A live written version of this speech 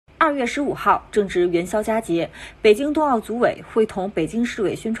2月15号，正值元宵佳节，北京冬奥组委会同北京市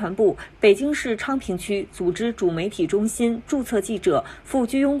委宣传部、北京市昌平区组织主媒体中心注册记者赴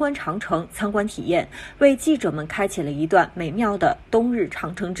居庸关长城参观体验，为记者们开启了一段美妙的冬日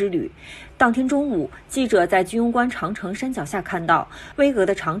长城之旅。当天中午，记者在居庸关长城山脚下看到，巍峨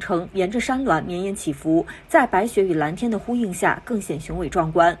的长城沿着山峦绵延起伏，在白雪与蓝天的呼应下更显雄伟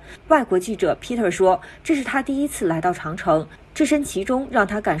壮观。外国记者皮特说，这是他第一次来到长城，置身其中让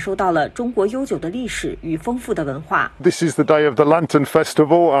他感受到了中国悠久的历史与丰富的文化。 This is the day of the Lantern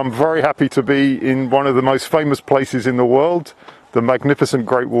Festival. I'm very happy to be in one of the most famous places in the world. The magnificent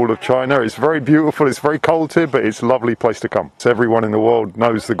Great Wall of China. It's very beautiful, it's very cold here, but it's a lovely place to come. So everyone in the world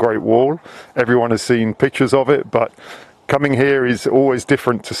knows the Great Wall. Everyone has seen pictures of it, but coming here is always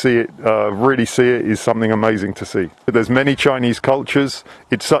different to see it. Really see it is something amazing to see. There's many Chinese cultures.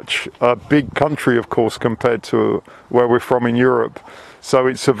 It's such a big country, of course, compared to where we're from in Europe. So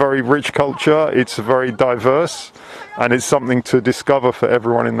it's a very rich culture, it's very diverse, and it's something to discover for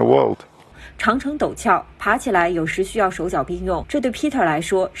everyone in the world. 长城陡峭，爬起来有时需要手脚并用，这对 Peter 来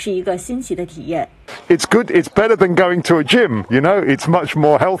说是一个新奇的体验。It's good, it's better than going to a gym, you know, it's much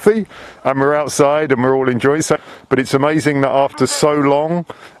more healthy, and we're outside and we're all enjoying it. But it's amazing that after so long,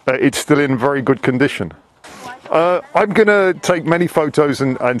 it's still in very good condition. I'm going to take many photos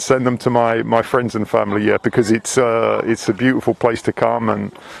and send them to my friends and family, yeah, because it's a beautiful place to come,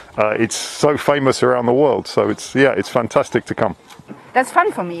 and it's so famous around the world, so it's fantastic to come. That's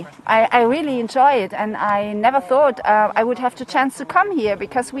fun for me. I really enjoy it, and I never thought I would have the chance to come here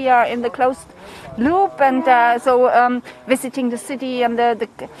because we are in the closed loop, and so visiting the city and the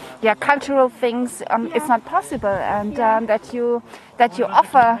cultural things it's not possible, and that you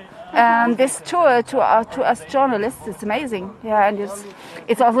offer this tour to us journalists, it's amazing. Yeah, and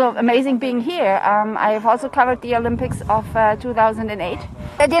it's also amazing being here. I have also covered the Olympics of 2008.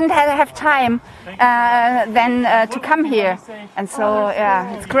 I didn't have time then to come here, and so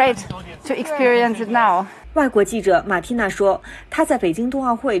yeah, it's great to experience it now. 外国记者马蒂娜说，她在北京冬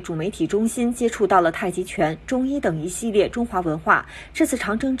奥会主媒体中心接触到了太极拳、中医等一系列中华文化。这次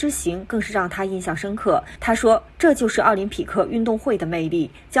长城之行更是让她印象深刻。她说，这就是奥林匹克运动会的魅力，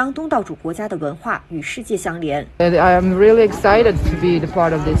将东道主国家的文化与世界相连。I am really excited to be the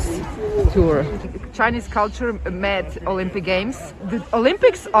part of this tour. Chinese culture met Olympic Games. The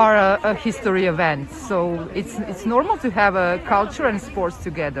Olympics are a history event, so it's normal to have a culture and sports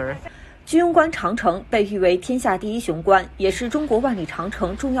together. 居庸关长城被誉为天下第一雄关，也是中国万里长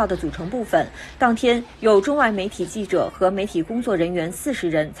城重要的组成部分。当天有中外媒体记者和媒体工作人员40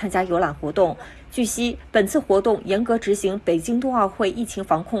人参加游览活动。据悉，本次活动严格执行北京冬奥会疫情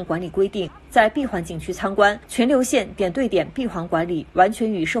防控管理规定，在闭环景区参观，全流线点对点闭环管理，完全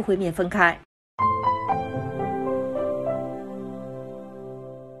与社会面分开。